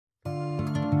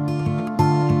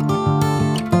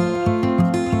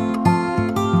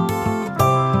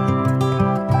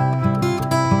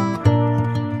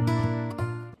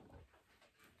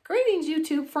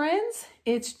friends,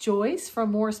 it's Joyce from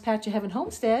Morris Patch of Heaven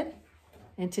Homestead,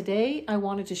 and today I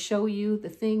wanted to show you the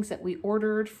things that we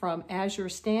ordered from Azure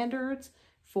Standards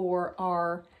for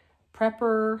our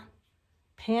prepper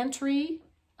pantry.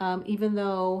 Even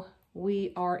though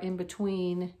we are in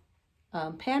between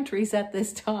pantries at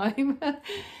this time,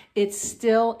 it's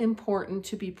still important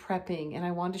to be prepping, and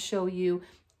I wanted to show you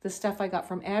the stuff I got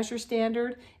from Azure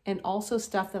Standard and also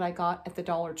stuff that I got at the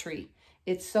Dollar Tree.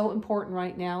 It's so important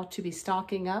right now to be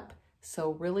stocking up.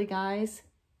 So really, guys,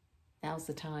 now's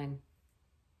the time.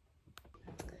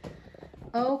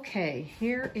 Okay,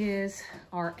 here is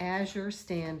our Azure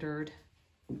Standard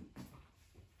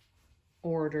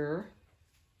order.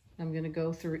 I'm going to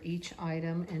go through each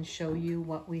item and show you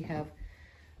what we have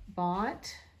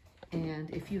bought.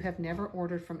 And if you have never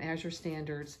ordered from Azure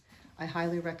Standards, I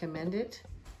highly recommend it.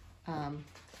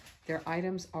 Their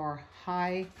items are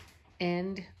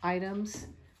high-end items,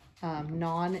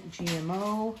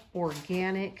 non-GMO,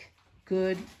 organic,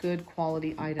 good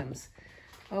quality items.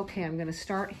 Okay, I'm going to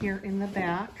start here in the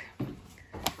back.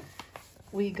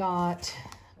 We got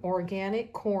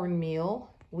organic cornmeal.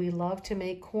 We love to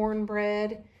make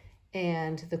cornbread,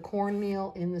 and the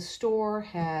cornmeal in the store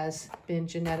has been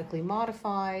genetically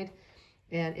modified.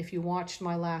 And if you watched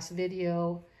my last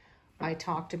video, I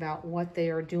talked about what they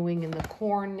are doing in the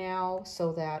corn now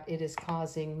so that it is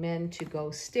causing men to go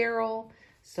sterile.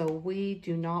 So we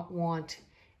do not want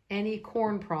any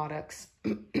corn products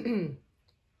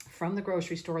from the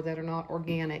grocery store that are not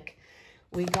organic.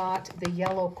 We got the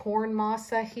yellow corn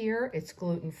masa here. It's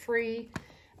gluten-free.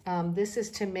 This is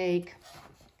to make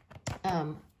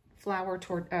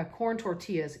corn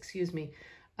tortillas, excuse me.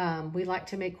 We like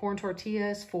to make corn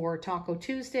tortillas for Taco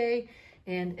Tuesday.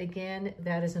 And again,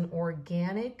 that is an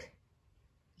organic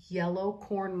yellow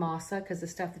corn masa because the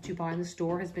stuff that you buy in the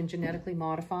store has been genetically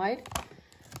modified.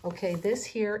 Okay, this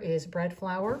here is bread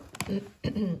flour,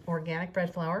 organic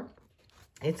bread flour.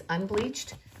 It's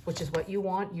unbleached, which is what you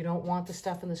want. You don't want the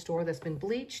stuff in the store that's been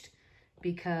bleached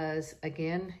because,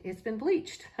 again, it's been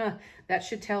bleached. That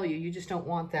should tell you. You just don't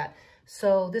want that.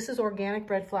 So this is organic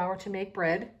bread flour to make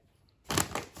bread.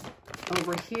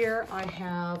 Over here, I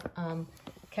have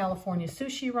California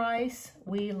sushi rice.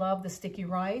 We love the sticky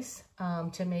rice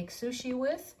to make sushi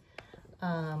with.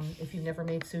 If you've never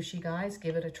made sushi, guys,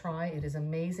 give it a try. It is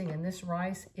amazing, and this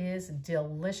rice is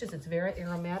delicious. It's very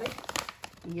aromatic.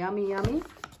 Yummy, yummy.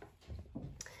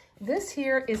 This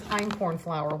here is einkorn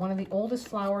flour, one of the oldest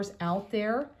flours out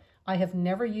there. I have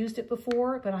never used it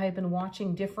before, but I have been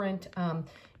watching different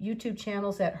YouTube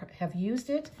channels that have used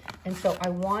it, and so I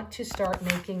want to start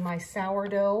making my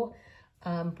sourdough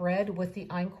bread with the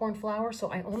einkorn flour.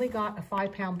 So I only got a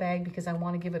 5-pound bag because I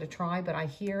want to give it a try, but I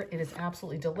hear it is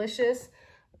absolutely delicious,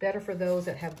 better for those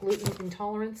that have gluten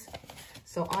intolerance.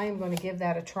 So I am going to give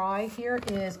that a try. Here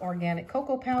is organic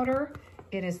cocoa powder.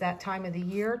 It is that time of the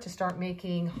year to start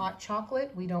making hot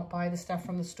chocolate. We don't buy the stuff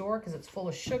from the store because it's full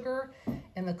of sugar,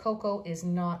 and the cocoa is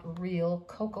not real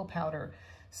cocoa powder.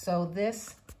 So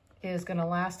this is going to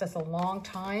last us a long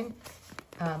time,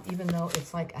 even though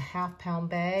it's like a 1/2-pound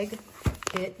bag.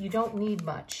 You don't need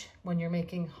much when you're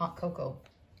making hot cocoa.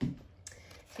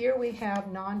 Here we have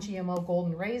non-GMO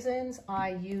golden raisins.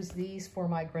 I use these for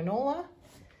my granola.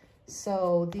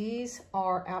 So these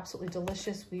are absolutely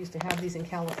delicious. We used to have these in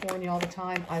California all the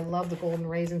time. I love the golden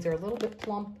raisins. They're a little bit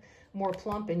more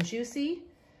plump and juicy.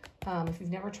 If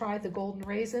you've never tried the golden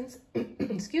raisins,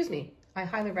 excuse me, I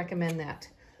highly recommend that.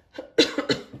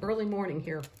 Early morning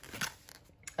here.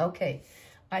 Okay,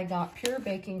 I got pure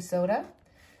baking soda.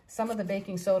 Some of the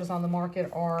baking sodas on the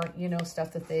market are, you know,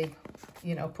 stuff that they,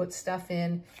 you know, put stuff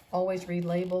in. Always read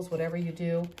labels, whatever you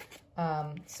do.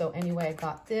 So anyway, I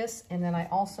got this. And then I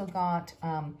also got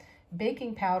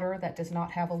baking powder that does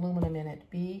not have aluminum in it.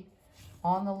 Be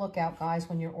on the lookout, guys,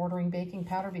 when you're ordering baking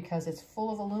powder because it's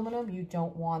full of aluminum. You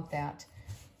don't want that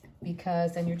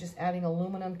because then you're just adding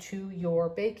aluminum to your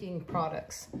baking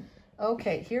products.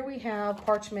 Okay, here we have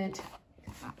parchment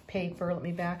paper. Let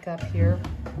me back up here.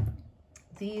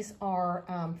 These are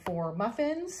for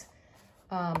muffins.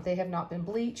 They have not been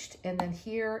bleached. And then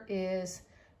here is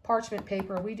parchment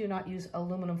paper. We do not use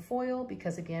aluminum foil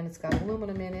because, again, it's got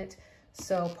aluminum in it.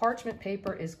 So parchment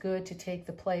paper is good to take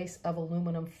the place of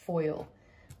aluminum foil.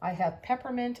 I have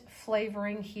peppermint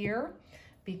flavoring here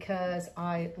because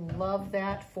I love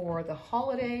that for the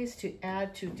holidays to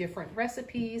add to different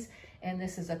recipes. And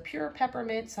this is a pure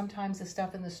peppermint. Sometimes the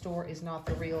stuff in the store is not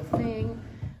the real thing.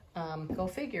 Go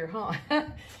figure, huh?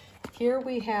 Here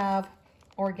we have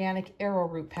organic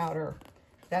arrowroot powder.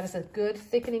 That is a good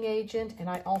thickening agent, and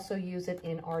I also use it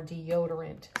in our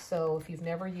deodorant. So if you've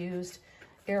never used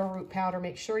arrowroot powder.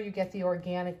 Make sure you get the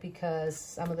organic because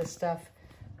some of the stuff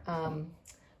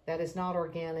that is not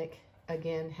organic,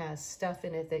 again, has stuff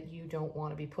in it that you don't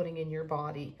want to be putting in your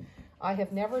body. I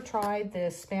have never tried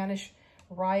this Spanish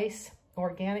rice,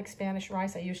 organic Spanish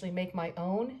rice. I usually make my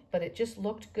own, but it just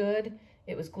looked good.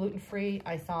 It was gluten-free.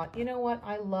 I thought, you know what?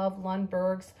 I love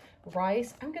Lundberg's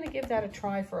rice. I'm going to give that a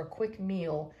try for a quick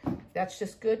meal. That's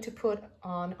just good to put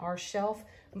on our shelf.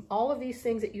 All of these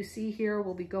things that you see here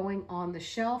will be going on the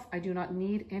shelf. I do not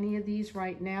need any of these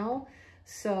right now,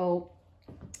 so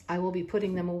I will be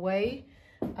putting them away.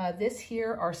 This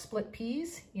here are split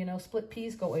peas. You know, split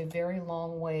peas go a very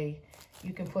long way.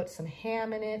 You can put some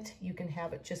ham in it. You can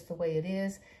have it just the way it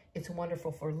is. It's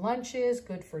wonderful for lunches,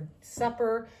 good for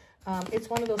supper. It's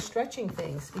one of those stretching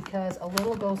things because a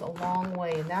little goes a long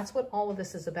way, and that's what all of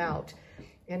this is about.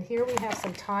 And here we have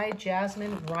some Thai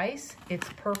jasmine rice. It's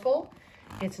purple.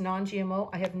 It's non-GMO.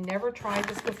 I have never tried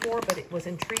this before, but it was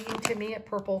intriguing to me at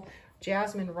purple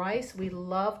jasmine rice. We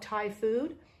love Thai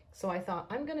food, so I thought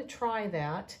I'm going to try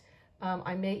that.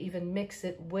 I may even mix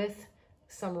it with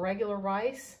some regular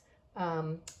rice.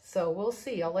 So we'll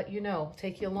see. I'll let you know.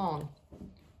 Take you along.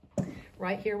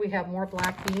 Right here we have more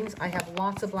black beans. I have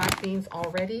lots of black beans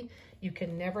already. You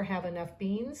can never have enough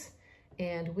beans.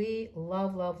 And we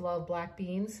love, love, love black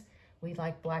beans. We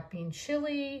like black bean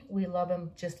chili. We love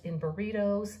them just in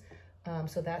burritos.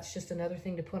 So that's just another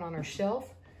thing to put on our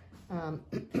shelf.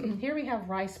 Here we have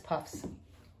rice puffs.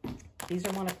 These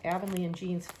are one of Avonlea and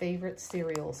Jean's favorite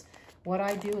cereals. What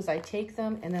I do is I take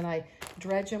them and then I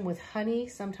dredge them with honey,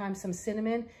 sometimes some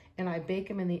cinnamon, and I bake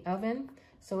them in the oven.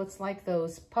 So it's like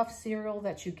those puff cereal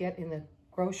that you get in the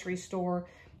grocery store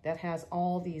that has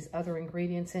all these other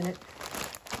ingredients in it.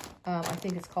 I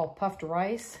think it's called puffed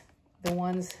rice. The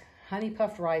ones, honey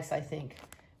puffed rice, I think.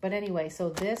 But anyway, so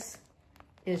this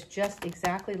is just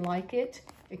exactly like it,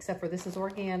 except for this is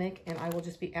organic, and I will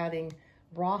just be adding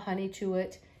raw honey to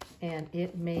it, and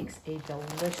it makes a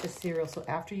delicious cereal. So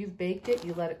after you've baked it,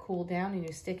 you let it cool down, and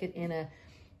you stick it in a,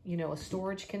 you know, a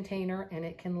storage container, and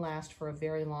it can last for a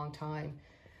very long time.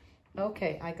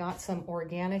 Okay, I got some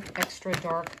organic extra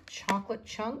dark chocolate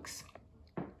chunks.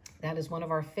 That is one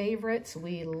of our favorites.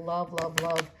 We love, love,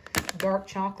 love dark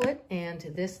chocolate, and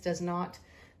this does not,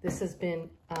 this has been,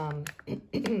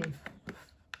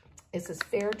 this is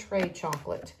fair trade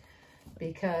chocolate,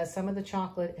 because some of the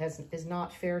chocolate is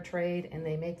not fair trade, and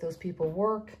they make those people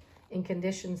work in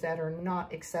conditions that are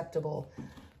not acceptable.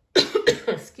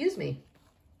 Excuse me.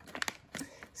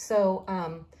 So,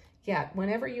 yeah,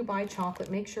 whenever you buy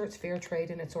chocolate, make sure it's fair trade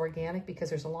and it's organic, because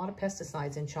there's a lot of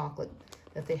pesticides in chocolate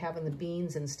that they have in the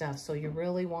beans and stuff. So you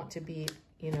really want to be,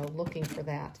 you know, looking for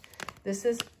that. This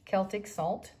is Celtic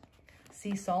salt,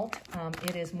 sea salt.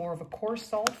 It is more of a coarse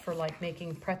salt for like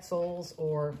making pretzels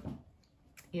or,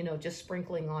 you know, just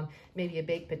sprinkling on maybe a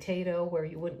baked potato where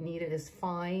you wouldn't need it as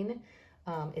fine.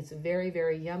 It's very,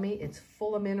 very yummy. It's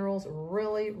full of minerals,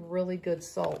 really, really good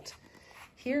salt.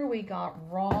 Here we got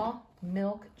raw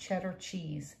milk cheddar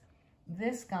cheese.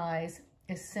 This, guys,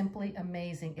 is simply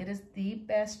amazing. It is the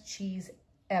best cheese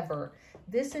ever.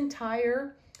 This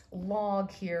entire log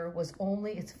here was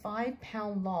only, it's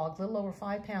 5-pound log, a little over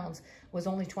 5 pounds, was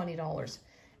only $20.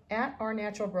 At our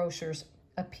natural grocers,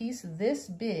 a piece this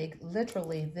big,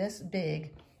 literally this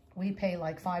big, we pay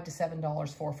like $5 to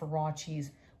 $7 for raw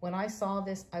cheese. When I saw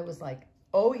this, I was like,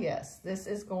 oh yes, this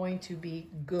is going to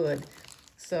be good.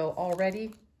 So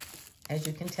already, as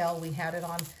you can tell, we had it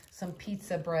on some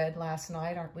pizza bread last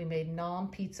night. We made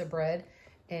naan pizza bread,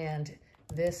 and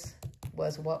this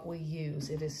was what we use.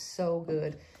 It is so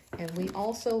good. And we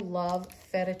also love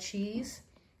feta cheese.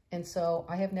 And so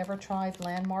I have never tried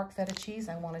Landmark feta cheese.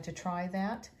 I wanted to try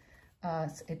that.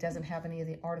 It doesn't have any of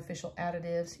the artificial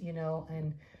additives, you know,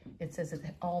 and it says it's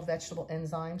all vegetable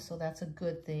enzymes, so that's a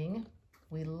good thing.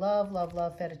 We love, love,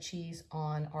 love feta cheese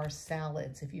on our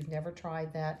salads. If you've never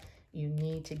tried that, you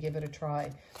need to give it a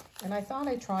try. And I thought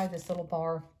I'd try this little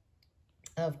bar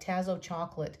of Tazo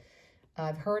chocolate.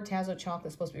 I've heard Tazo chocolate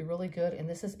is supposed to be really good, and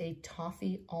this is a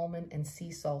toffee, almond, and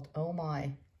sea salt. Oh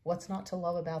my, what's not to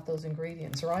love about those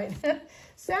ingredients, right?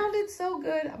 Sounded so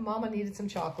good. Mama needed some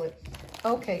chocolate.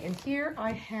 Okay, and here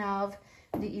I have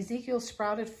the Ezekiel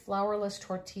sprouted flourless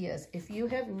tortillas. If you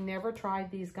have never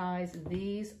tried these, guys,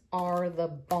 these are the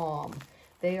bomb.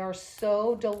 They are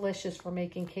so delicious for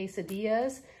making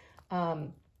quesadillas.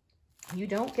 You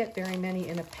don't get very many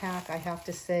in a pack, I have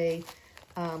to say.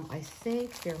 I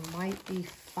think there might be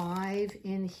 5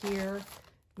 in here,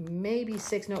 maybe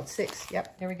 6. No, it's 6.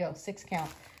 Yep, there we go, 6 count.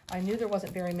 I knew there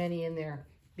wasn't very many in there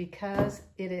because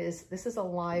this is a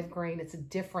live grain. It's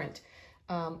different.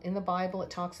 In the Bible, it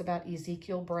talks about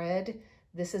Ezekiel bread.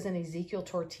 This is an Ezekiel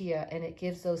tortilla, and it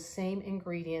gives those same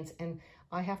ingredients. And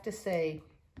I have to say,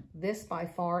 this by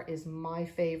far is my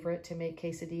favorite to make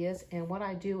quesadillas. And what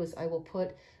I do is I will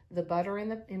put the butter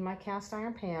in my cast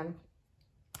iron pan,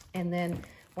 and then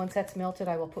once that's melted,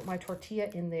 I will put my tortilla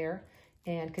in there.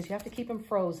 And because you have to keep them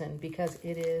frozen, because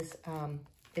it is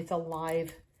it's a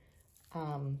live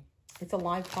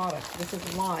product. This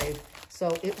is live,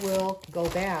 so it will go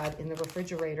bad in the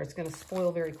refrigerator. It's going to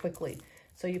spoil very quickly.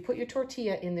 So you put your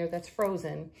tortilla in there that's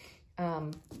frozen,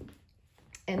 and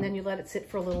then you let it sit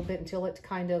for a little bit until it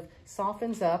kind of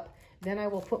softens up. Then I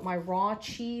will put my raw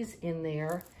cheese in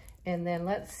there, and then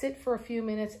let it sit for a few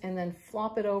minutes, and then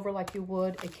flop it over like you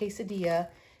would a quesadilla.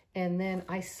 And then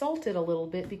I salt it a little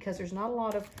bit because there's not a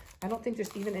lot of, I don't think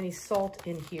there's even any salt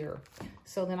in here.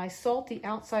 So then I salt the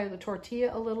outside of the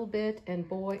tortilla a little bit, and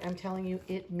boy, I'm telling you,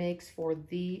 it makes for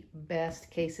the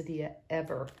best quesadilla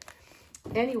ever.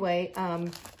 Anyway,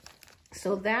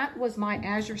 so that was my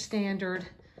Azure Standard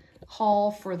haul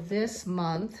for this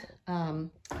month.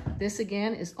 This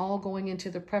again is all going into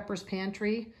the Prepper's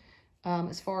Pantry.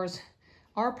 As far as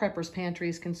our Prepper's Pantry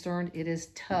is concerned, it is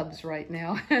tubs right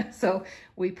now. So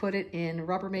we put it in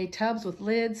Rubbermaid tubs with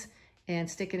lids and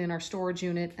stick it in our storage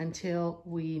unit until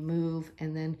we move.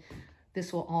 And then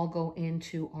this will all go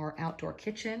into our outdoor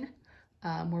kitchen,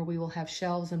 where we will have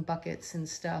shelves and buckets and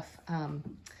stuff.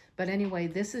 But anyway,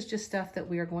 this is just stuff that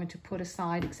we are going to put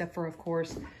aside, except for, of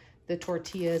course, the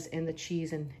tortillas and the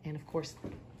cheese and of course,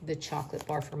 the chocolate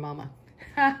bar for Mama.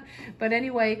 But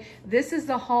anyway, this is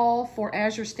the haul for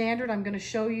Azure Standard. I'm going to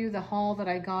show you the haul that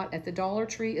I got at the Dollar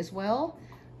Tree as well.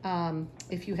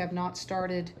 If you have not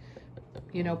started,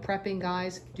 you know, prepping,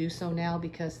 guys, do so now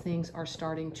because things are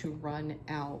starting to run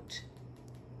out.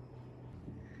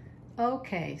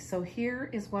 Okay, so here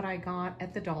is what I got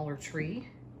at the Dollar Tree.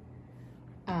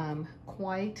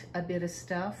 Quite a bit of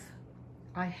stuff.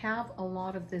 I have a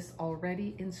lot of this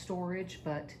already in storage,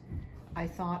 but I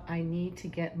thought I need to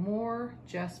get more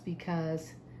just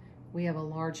because we have a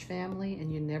large family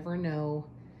and you never know,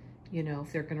 you know,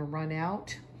 if they're going to run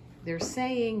out. They're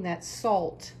saying that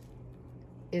salt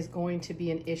is going to be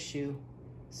an issue.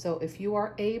 So if you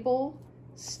are able,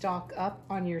 stock up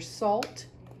on your salt.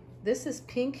 This is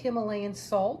pink Himalayan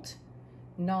salt,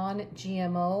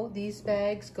 non-GMO. These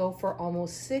bags go for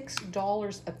almost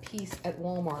 $6 a piece at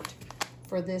Walmart.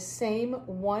 For this same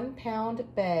 1 pound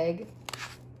bag,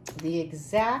 the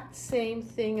exact same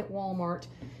thing at Walmart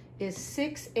is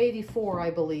 $6.84, I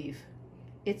believe.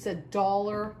 It's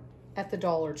 $1 at the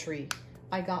Dollar Tree.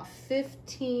 I got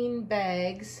 15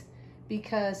 bags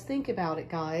because think about it,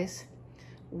 guys.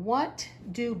 What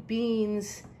do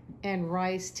beans and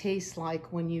rice taste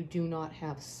like when you do not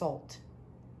have salt?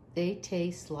 They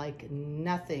taste like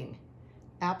nothing.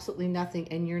 Absolutely nothing.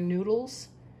 And your noodles,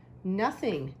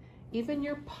 nothing. Even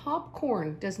your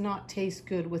popcorn does not taste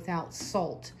good without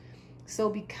salt. So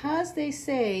because they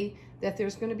say that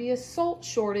there's going to be a salt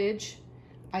shortage,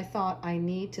 I thought I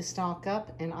need to stock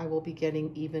up and I will be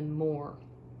getting even more.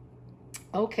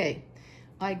 Okay,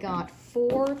 I got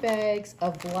 4 bags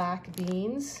of black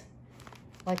beans.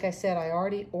 Like I said, I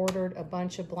already ordered a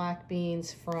bunch of black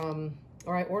beans from,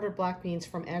 or I ordered black beans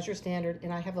from Azure Standard,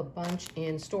 and I have a bunch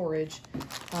in storage.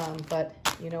 But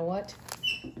you know what?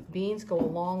 Beans go a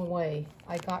long way.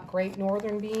 I got Great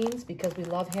Northern beans because we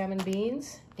love ham and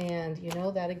beans. And you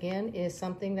know, that again is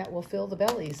something that will fill the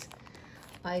bellies.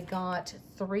 I got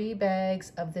 3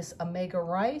 bags of this Omega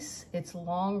rice. It's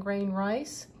long grain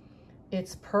rice.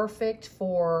 It's perfect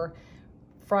for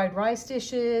fried rice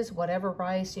dishes, whatever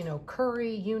rice, you know,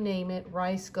 curry, you name it.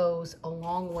 Rice goes a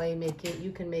long way.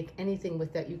 You can make anything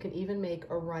with that. You can even make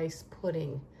a rice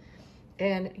pudding.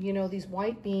 And you know, these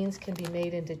white beans can be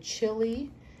made into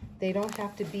chili. They don't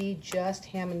have to be just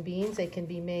ham and beans. They can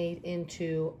be made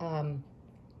into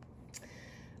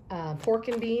pork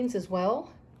and beans as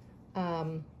well.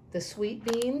 The sweet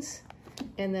beans.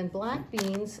 And then black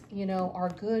beans, you know, are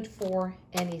good for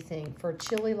anything. For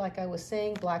chili, like I was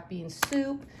saying, black bean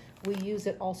soup. We use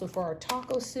it also for our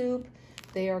taco soup.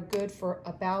 They are good for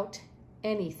about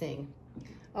anything.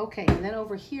 Okay, and then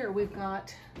over here we've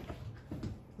got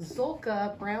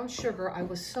Zolka brown sugar. I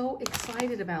was so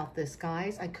excited about this,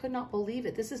 guys. I could not believe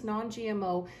it. This is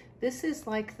non-GMO. This is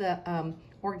like the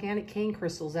organic cane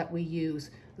crystals that we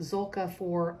use, Zolka,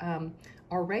 for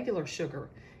our regular sugar.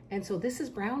 And so this is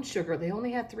brown sugar. They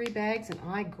only had 3 bags, and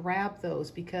I grabbed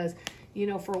those because, you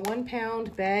know, for a 1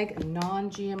 pound bag,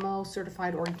 non-GMO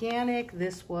certified organic,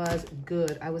 this was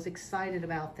good. I was excited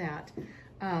about that.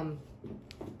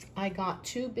 I got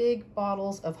 2 big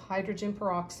bottles of hydrogen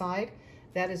peroxide.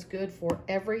 That is good for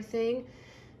everything.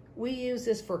 We use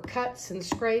this for cuts and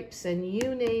scrapes and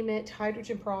you name it.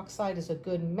 Hydrogen peroxide is a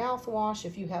good mouthwash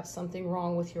if you have something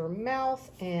wrong with your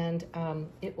mouth, and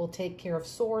it will take care of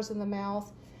sores in the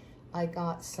mouth. I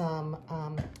got some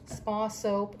spa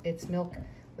soap. It's milk.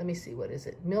 Let me see, what is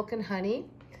it? Milk and honey.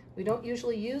 We don't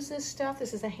usually use this stuff.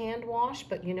 This is a hand wash,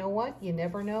 but you know what? You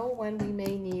never know when we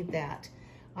may need that.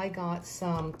 I got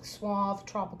some Suave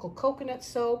tropical coconut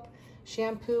soap,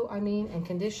 shampoo, and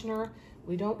conditioner.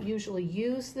 We don't usually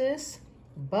use this,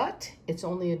 but it's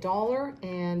only $1.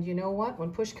 And you know what?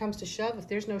 When push comes to shove, if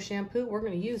there's no shampoo, we're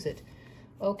going to use it.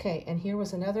 Okay, and here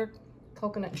was another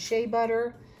coconut shea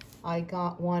butter. I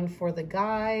got one for the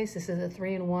guys. This is a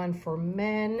 3-in-1 for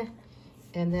men.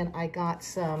 And then I got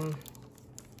some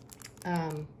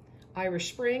Irish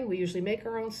Spring. We usually make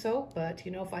our own soap, but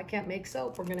you know, if I can't make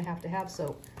soap, we're going to have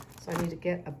soap. So I need to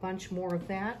get a bunch more of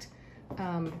that.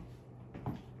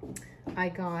 I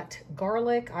got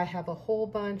garlic. I have a whole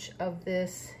bunch of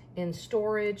this in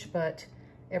storage, but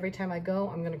every time I go,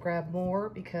 I'm going to grab more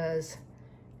because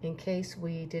in case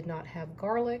we did not have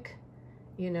garlic,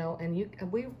 you know, and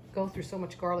we go through so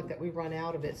much garlic that we run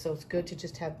out of it. So it's good to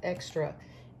just have extra.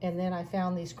 And then I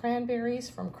found these cranberries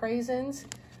from Craisins.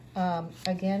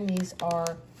 Again, these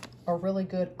are a really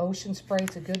good ocean spray.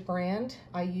 It's a good brand.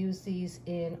 I use these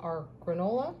in our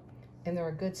granola, and they're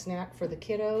a good snack for the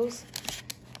kiddos.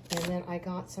 And then I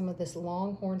got some of this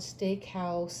Longhorn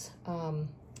Steakhouse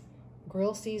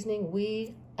grill seasoning.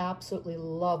 We absolutely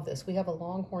love this. We have a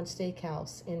Longhorn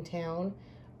Steakhouse in town,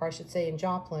 or I should say in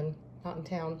Joplin, not in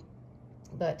town,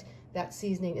 but that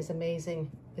seasoning is amazing.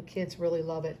 The kids really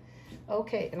love it.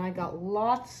 Okay, and I got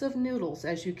lots of noodles,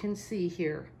 as you can see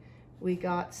here. We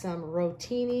got some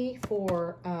rotini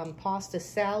for pasta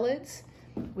salads.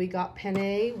 We got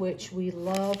penne, which we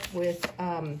love with,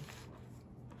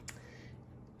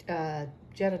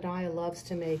 Jedediah loves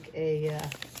to make a,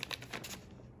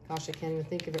 gosh, I can't even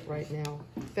think of it right now.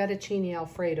 Fettuccine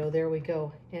Alfredo, there we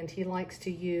go. And he likes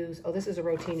to use, oh, this is a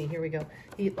rotini, here we go.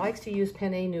 He likes to use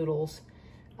penne noodles.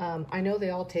 I know they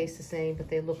all taste the same, but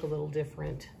they look a little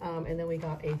different. And then we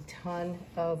got a ton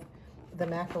of the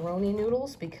macaroni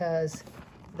noodles because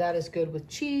that is good with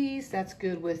cheese. That's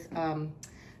good with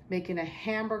making a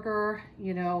hamburger,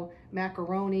 you know,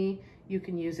 macaroni. You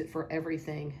can use it for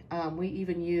everything. We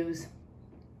even use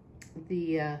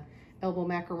the elbow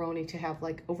macaroni to have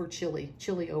like over chili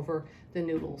over the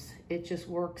noodles. It just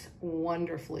works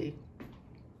wonderfully.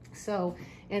 So,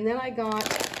 and then I got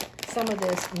some of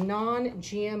this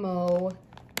non-GMO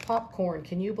popcorn.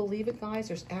 Can you believe it, guys?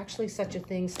 There's actually such a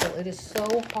thing still. It is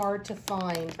so hard to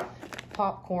find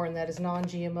popcorn that is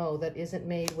non-GMO, that isn't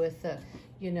made with the,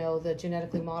 you know, the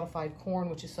genetically modified corn,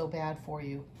 which is so bad for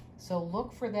you. So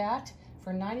look for that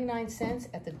for 99 cents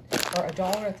at the, or $1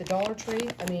 at the Dollar Tree.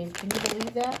 I mean, can you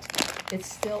believe that? It's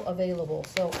still available.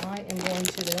 So I am going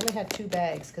to, they only had 2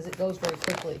 bags because it goes very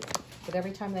quickly. But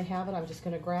every time they have it, I'm just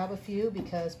going to grab a few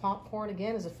because popcorn,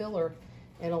 again, is a filler.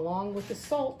 And along with the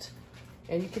salt,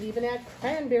 and you could even add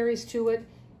cranberries to it,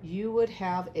 you would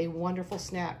have a wonderful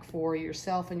snack for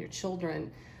yourself and your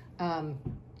children.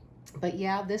 But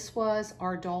yeah, this was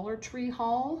our Dollar Tree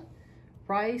haul.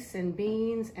 Rice and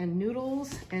beans and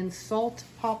noodles and salt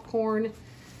popcorn,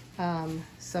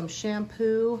 some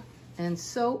shampoo and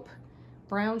soap,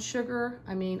 brown sugar.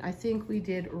 I mean, I think we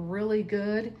did really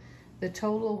good. The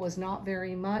total was not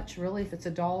very much. Really, if it's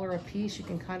 $1 a piece, you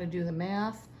can kind of do the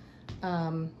math.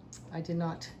 I did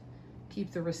not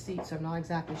keep the receipt, so I'm not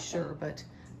exactly sure, but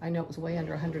I know it was way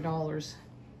under $100,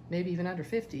 maybe even under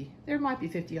 50. There might be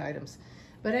 50 items.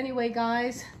 But anyway,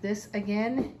 guys, this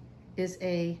again is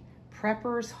a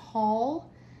Prepper's haul.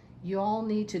 You all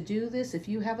need to do this. If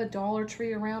you have a Dollar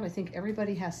Tree around, I think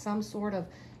everybody has some sort of,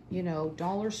 you know,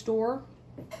 dollar store.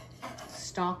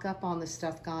 Stock up on this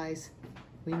stuff, guys.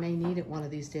 We may need it one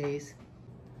of these days.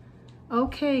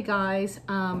 Okay, guys,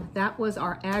 that was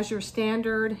our Azure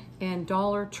Standard and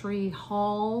Dollar Tree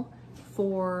haul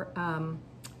for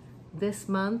this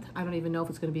month. I don't even know if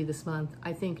it's going to be this month.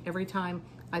 I think every time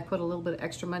I put a little bit of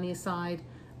extra money aside,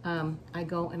 I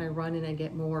go and I run and I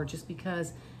get more, just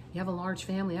because you have a large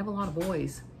family. I have a lot of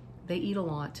boys. They eat a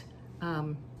lot.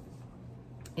 And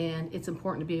it's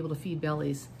important to be able to feed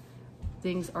bellies.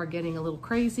 Things are getting a little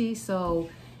crazy, so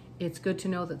it's good to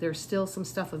know that there's still some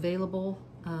stuff available.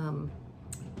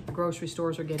 The grocery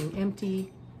stores are getting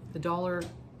empty. The Dollar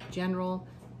General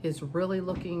is really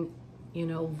looking, you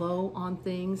know, low on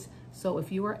things. So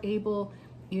if you are able,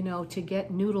 you know, to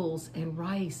get noodles and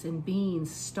rice and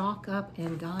beans, stock up,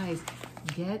 and guys,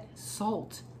 get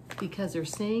salt, because they're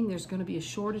saying there's going to be a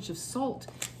shortage of salt.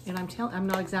 And I'm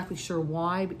not exactly sure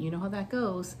why, but you know how that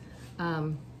goes.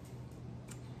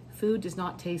 food does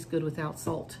not taste good without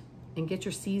salt. And get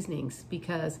your seasonings,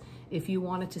 because if you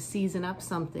wanted to season up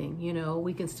something, you know,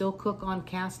 we can still cook on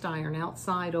cast iron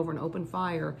outside over an open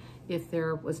fire if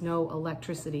there was no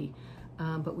electricity.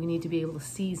 But we need to be able to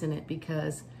season it,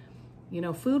 because, you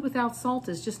know, food without salt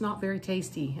is just not very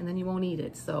tasty, and then you won't eat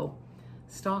it. So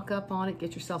stock up on it,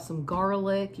 get yourself some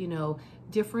garlic, you know,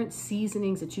 different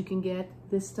seasonings that you can get.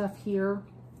 This stuff here,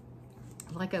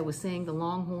 like I was saying, the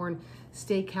Longhorn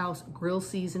Steakhouse grill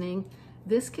seasoning.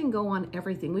 This can go on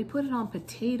everything. We put it on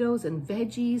potatoes and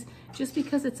veggies just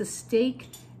because it's a steak,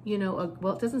 you know,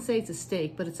 well, it doesn't say it's a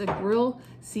steak, but it's a grill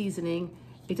seasoning.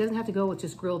 It doesn't have to go with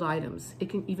just grilled items. It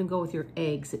can even go with your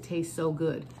eggs. It tastes so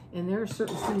good. And there are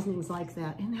certain seasonings like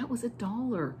that. And that was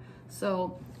 $1.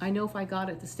 So I know if I got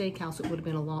it at the steakhouse, it would have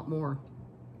been a lot more.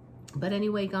 But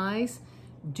anyway, guys,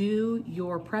 do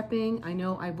your prepping. I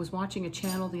know I was watching a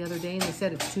channel the other day and they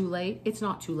said it's too late. It's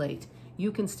not too late.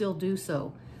 You can still do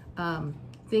so.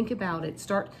 Think about it.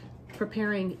 Start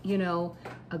preparing, you know,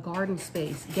 a garden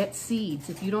space. Get seeds.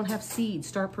 If you don't have seeds,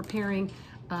 start preparing,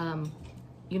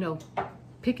 you know,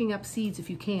 picking up seeds if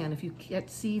you can. If you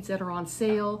get seeds that are on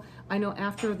sale. I know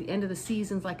after the end of the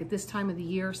seasons, like at this time of the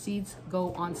year, seeds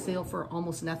go on sale for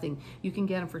almost nothing. You can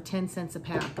get them for 10 cents a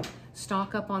pack.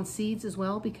 Stock up on seeds as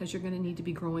well, because you're going to need to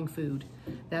be growing food.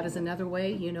 That is another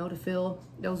way, you know, to fill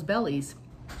those bellies.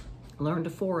 Learn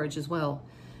to forage as well.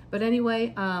 But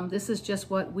anyway, this is just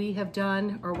what we have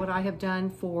done, or what I have done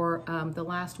for the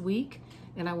last week.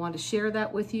 And I want to share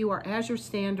that with you. Our Azure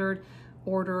standard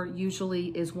order usually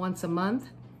is once a month.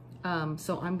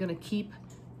 So I'm going to keep,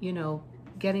 you know,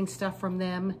 getting stuff from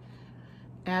them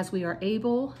as we are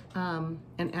able,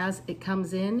 and as it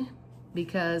comes in,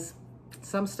 because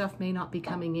some stuff may not be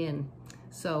coming in.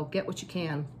 So get what you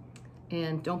can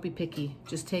and don't be picky.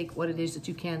 Just take what it is that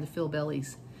you can to fill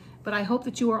bellies. But I hope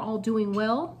that you are all doing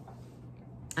well.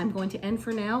 I'm going to end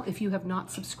for now. If you have not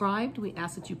subscribed, we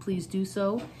ask that you please do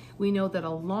so. We know that a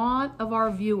lot of our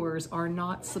viewers are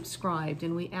not subscribed,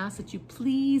 and we ask that you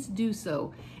please do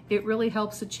so. It really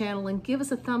helps the channel, and give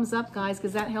us a thumbs up, guys,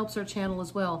 because that helps our channel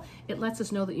as well. It lets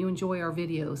us know that you enjoy our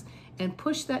videos. And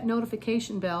push that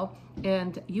notification bell,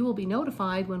 and you will be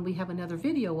notified when we have another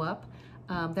video up.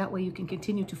 That way you can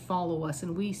continue to follow us,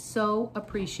 and we so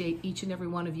appreciate each and every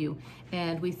one of you.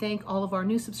 And we thank all of our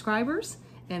new subscribers,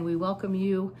 and we welcome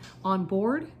you on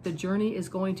board. The journey is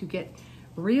going to get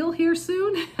real here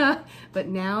soon, but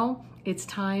now it's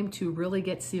time to really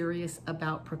get serious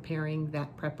about preparing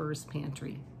that prepper's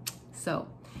pantry. So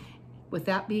with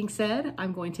that being said,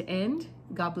 I'm going to end.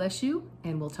 God bless you,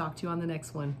 and we'll talk to you on the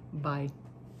next one. Bye.